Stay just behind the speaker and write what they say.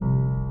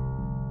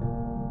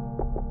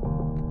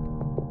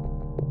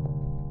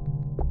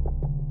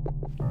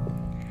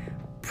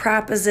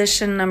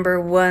proposition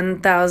number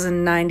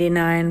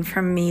 1099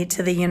 from me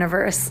to the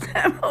universe.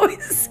 I'm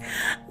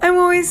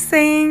always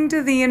saying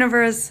to the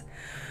universe,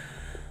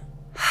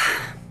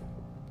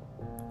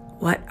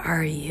 what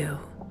are you?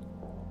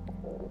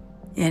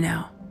 You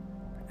know,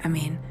 I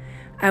mean,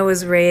 I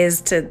was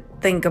raised to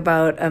think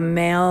about a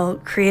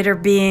male creator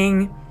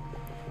being,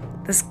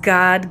 this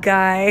God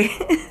guy.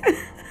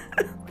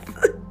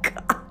 The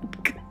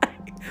God guy.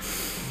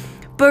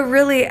 But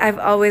really, I've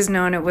always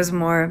known it was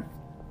more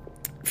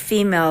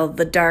female,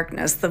 the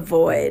darkness, the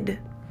void.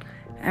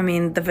 I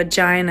mean, the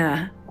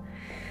vagina,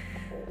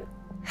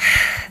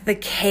 the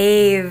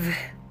cave,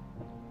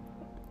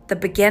 the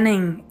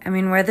beginning. I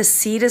mean, where the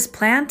seed is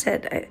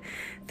planted.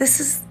 This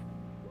is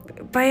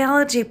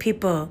biology,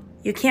 people.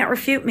 You can't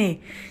refute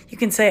me. You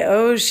can say,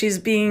 oh, she's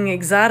being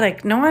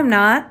exotic. No, I'm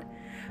not.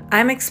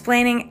 I'm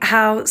explaining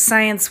how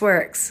science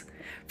works.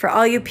 For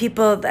all you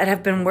people that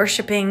have been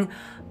worshiping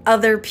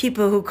other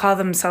people who call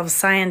themselves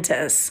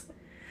scientists.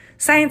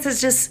 Science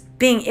is just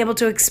being able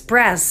to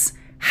express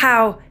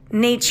how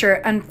nature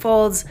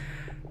unfolds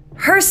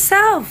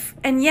herself.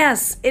 And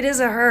yes, it is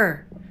a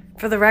her,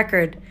 for the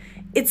record.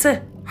 It's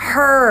a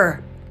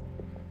her.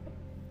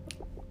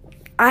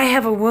 I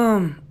have a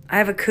womb. I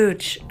have a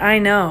cooch. I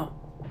know.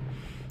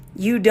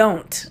 You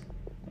don't,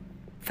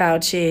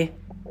 Fauci.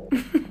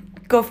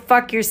 Go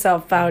fuck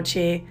yourself,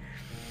 Fauci.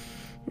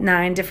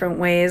 9 different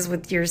ways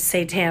with your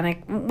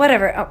satanic...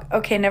 Whatever.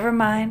 Okay, never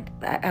mind.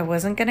 I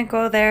wasn't going to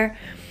go there.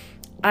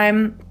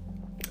 I'm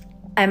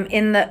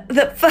in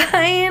the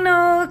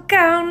final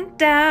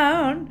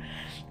countdown.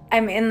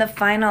 I'm in the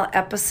final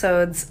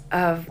episodes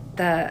of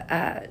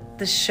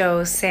the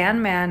show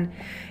Sandman.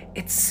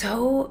 It's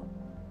so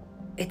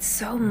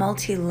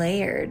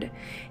multi-layered.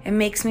 It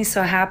makes me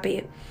so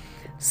happy.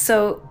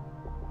 So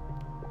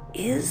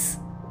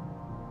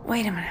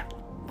wait a minute.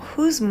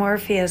 Who's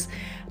Morpheus?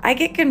 I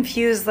get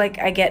confused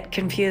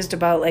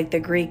about like the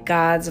Greek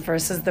gods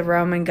versus the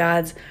Roman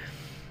gods.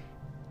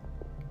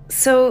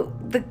 So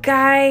the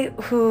guy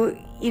who,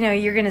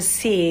 you're going to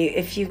see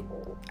if you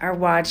are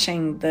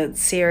watching the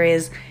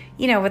series,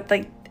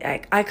 with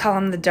I call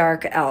him the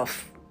dark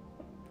elf.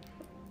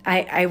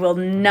 I will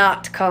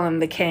not call him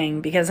the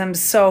king because I'm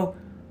so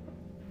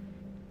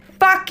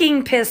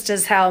fucking pissed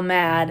as hell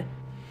mad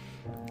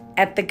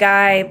at the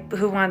guy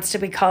who wants to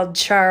be called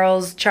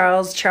Charles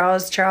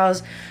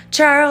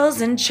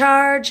in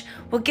charge.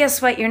 Well,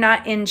 guess what? You're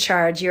not in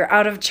charge. You're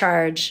out of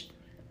charge.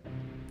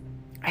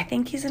 I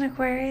think he's an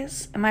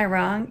Aquarius. Am I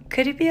wrong?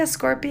 Could he be a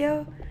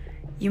Scorpio?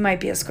 You might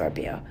be a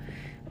Scorpio.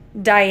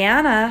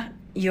 Diana,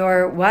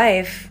 your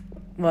wife,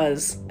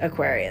 was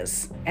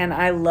Aquarius. And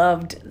I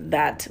loved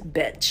that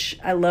bitch.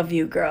 I love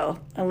you, girl.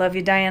 I love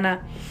you,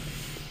 Diana.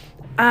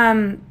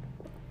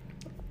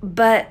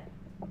 But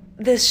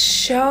this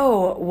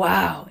show,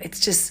 wow, it's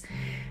just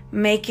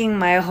making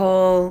my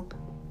whole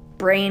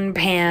brain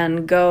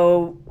pan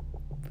go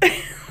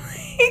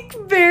like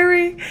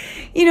very,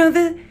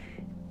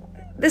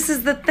 this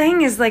is the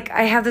thing is like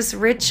I have this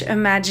rich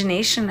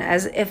imagination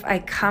as if I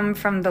come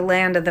from the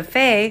land of the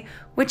Fae,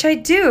 which I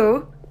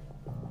do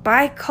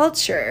by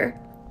culture.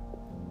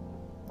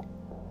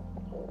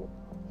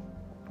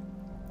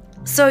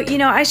 So,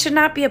 I should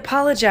not be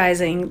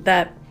apologizing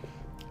that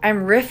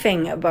I'm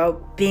riffing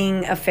about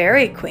being a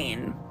fairy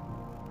queen.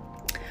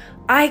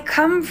 I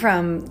come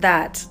from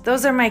that.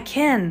 Those are my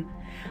kin.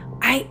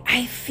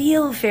 I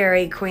feel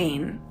fairy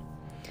queen.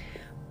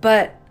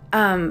 But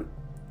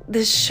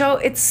this show,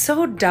 it's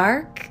so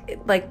dark.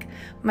 Like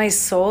my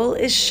soul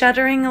is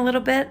shuddering a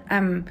little bit.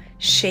 I'm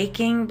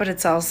shaking, but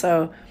it's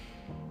also,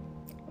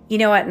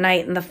 at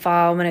night in the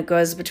fall when it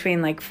goes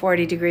between like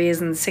 40 degrees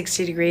and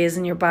 60 degrees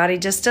and your body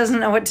just doesn't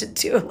know what to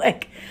do.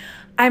 Like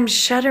I'm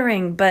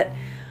shuddering, but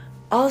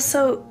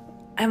also,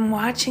 I'm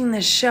watching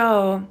the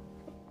show.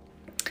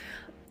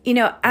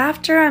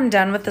 After I'm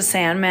done with the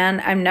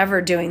Sandman, I'm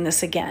never doing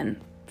this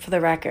again, for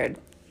the record.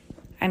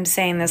 I'm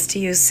saying this to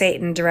you,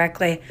 Satan,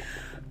 directly.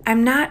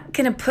 I'm not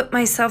going to put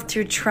myself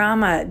through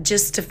trauma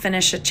just to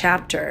finish a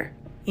chapter,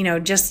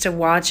 just to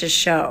watch a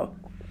show.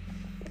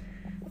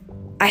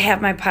 I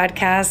have my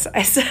podcast.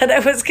 I said I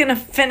was going to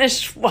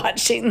finish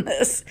watching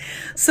this.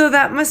 So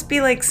that must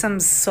be like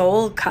some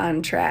soul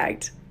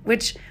contract,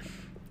 which...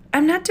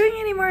 I'm not doing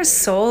any more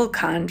soul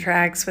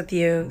contracts with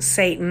you,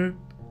 Satan.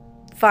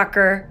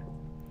 Fucker.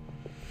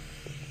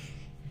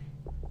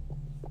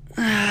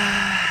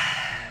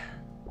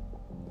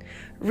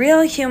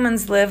 Real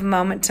humans live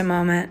moment to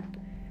moment.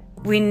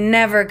 We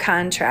never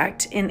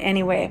contract in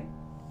any way.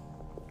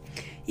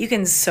 You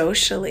can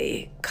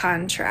socially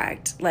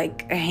contract,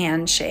 like a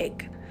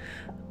handshake,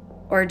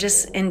 or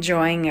just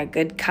enjoying a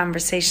good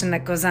conversation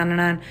that goes on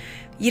and on.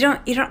 You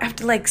don't have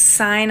to like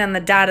sign on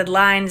the dotted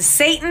line.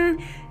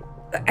 Satan...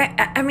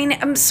 I mean,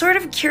 I'm sort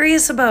of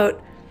curious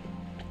about...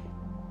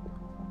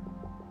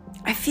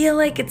 I feel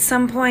like at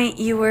some point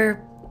you were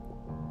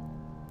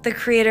the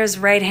creator's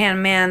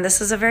right-hand man.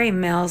 This is a very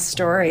male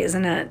story,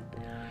 isn't it?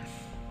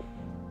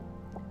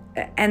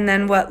 And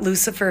then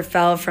Lucifer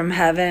fell from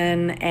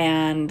heaven,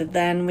 and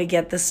then we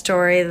get the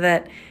story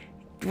that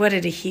what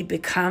did he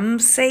become,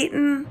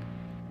 Satan?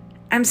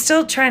 I'm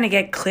still trying to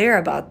get clear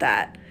about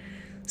that.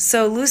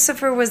 So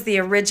Lucifer was the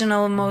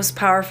original most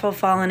powerful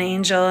fallen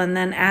angel, and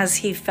then as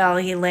he fell,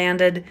 he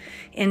landed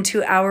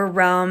into our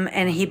realm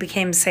and he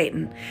became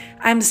Satan.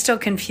 I'm still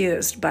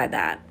confused by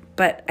that,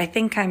 but I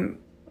think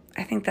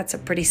that's a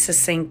pretty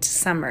succinct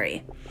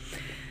summary.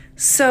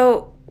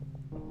 So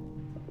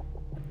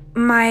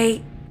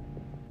my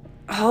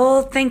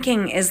whole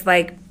thinking is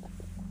like,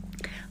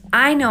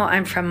 I know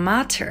I'm from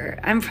Mater.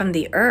 I'm from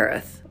the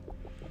earth.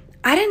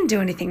 I didn't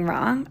do anything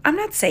wrong. I'm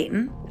not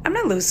Satan. I'm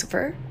not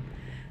Lucifer.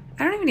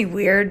 I don't have any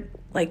weird,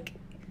 like,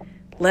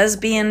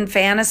 lesbian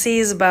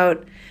fantasies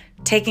about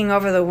taking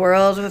over the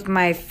world with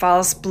my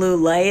false blue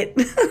light.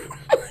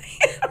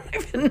 I don't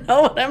even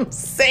know what I'm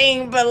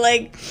saying, but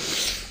like,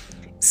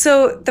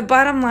 so the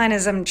bottom line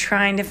is I'm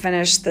trying to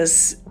finish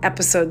this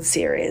episode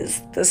series,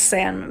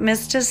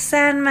 Mr.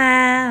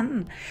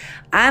 Sandman.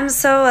 I'm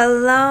so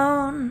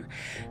alone.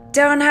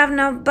 Don't have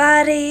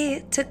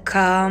nobody to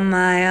call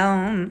my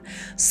own.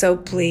 So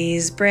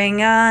please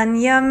bring on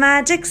your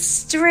magic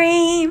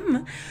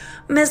stream.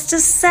 Mr.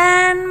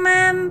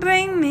 Sandman,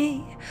 bring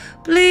me.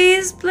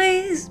 Please,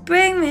 please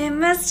bring me.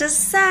 Mr.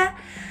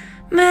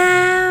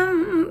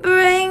 Sandman,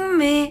 bring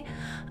me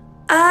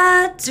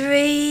a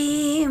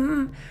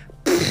dream.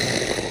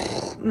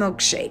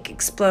 Milkshake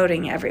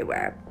exploding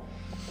everywhere.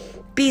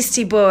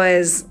 Beastie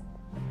Boys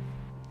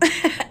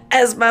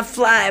as my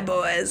fly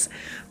boys.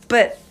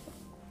 But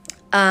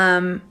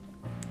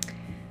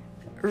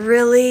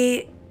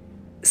really,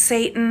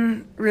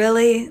 Satan,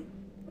 really?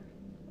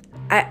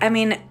 I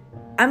mean,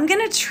 I'm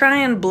going to try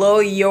and blow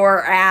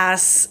your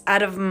ass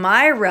out of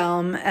my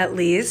realm, at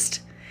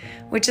least,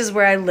 which is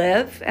where I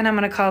live, and I'm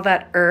going to call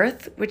that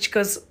Earth, which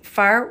goes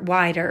far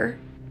wider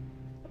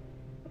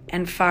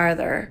and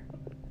farther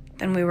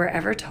than we were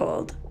ever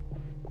told.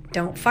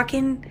 Don't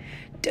fucking...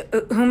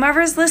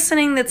 whomever's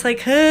listening that's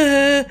like,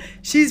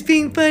 she's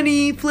being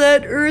funny,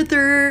 flat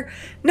earther.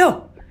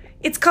 No,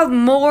 it's called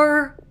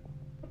more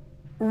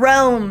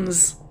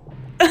realms.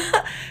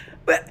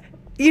 But,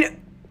 you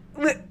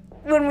know,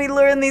 when we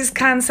learn these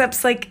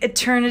concepts like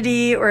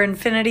eternity or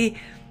infinity,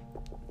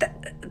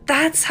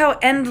 that's how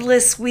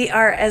endless we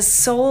are as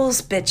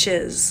souls,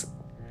 bitches.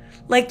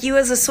 Like you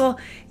as a soul,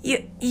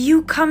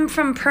 you come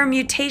from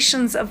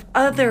permutations of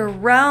other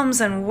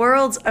realms and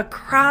worlds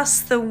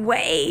across the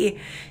way.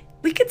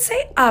 We could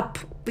say up,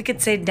 we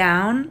could say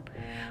down.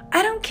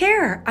 I don't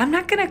care. I'm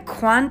not going to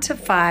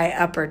quantify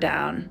up or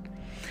down.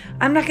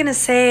 I'm not going to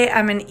say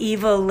I'm an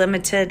evil,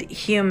 limited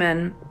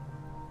human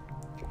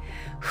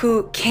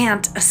who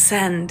can't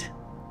ascend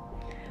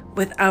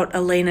without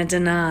Elena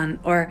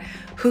Denon, or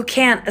who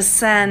can't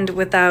ascend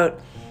without...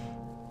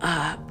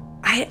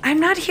 I'm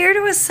not here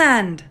to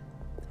ascend.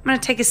 I'm going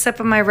to take a sip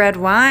of my red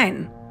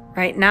wine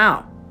right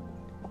now.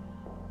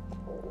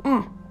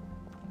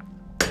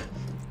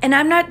 And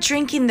I'm not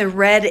drinking the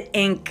red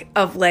ink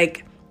of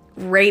like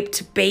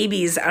raped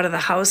babies out of the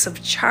house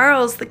of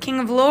Charles, the King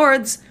of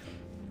Lords.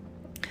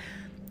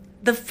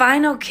 The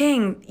final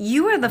king.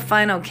 You are the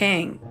final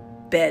king,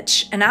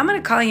 bitch. And I'm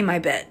going to call you my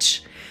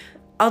bitch.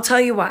 I'll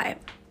tell you why.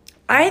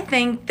 I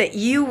think that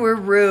you were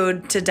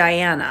rude to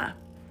Diana.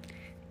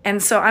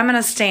 And so I'm going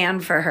to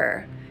stand for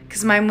her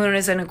because my moon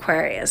is in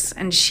Aquarius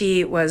and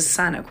she was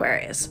Sun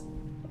Aquarius.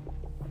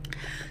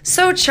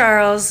 So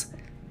Charles,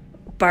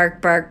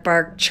 bark, bark,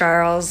 bark,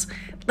 Charles.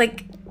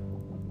 Like,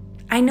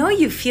 I know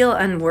you feel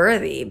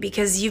unworthy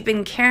because you've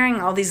been carrying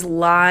all these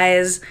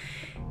lies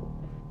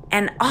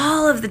and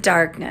all of the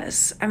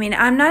darkness. I mean,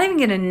 I'm not even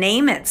going to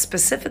name it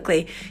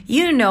specifically.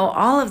 You know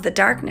all of the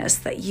darkness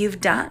that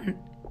you've done.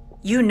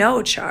 You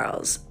know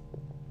Charles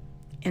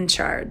in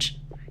charge,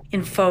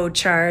 in faux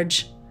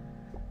charge.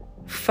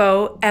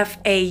 Faux,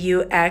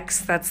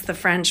 F-A-U-X, that's the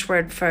French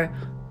word for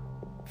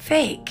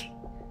fake.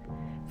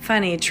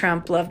 Funny,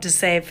 Trump loved to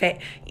say fake.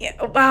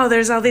 Yeah, wow,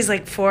 there's all these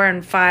like 4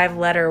 and 5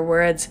 letter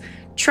words.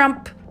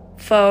 Trump,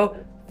 faux,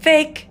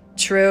 fake,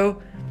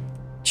 true.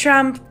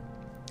 Trump,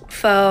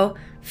 faux,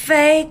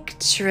 fake,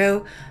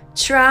 true.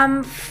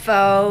 Trump,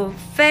 faux,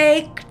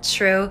 fake,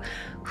 true.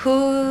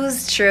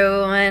 Who's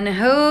true and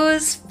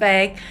who's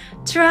fake?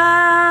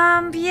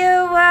 Trump,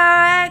 you were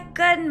a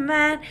good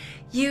man.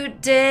 You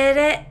did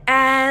it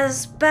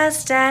as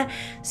best as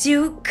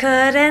you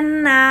could,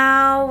 and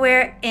now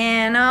we're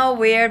in a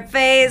weird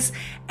phase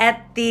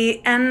at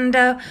the end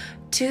of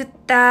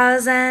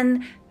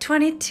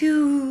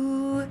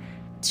 2022.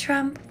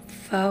 Trump,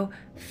 faux,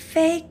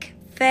 fake,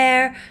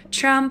 fair.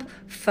 Trump,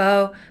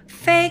 faux,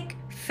 fake,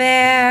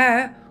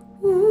 fair.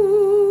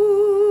 Ooh.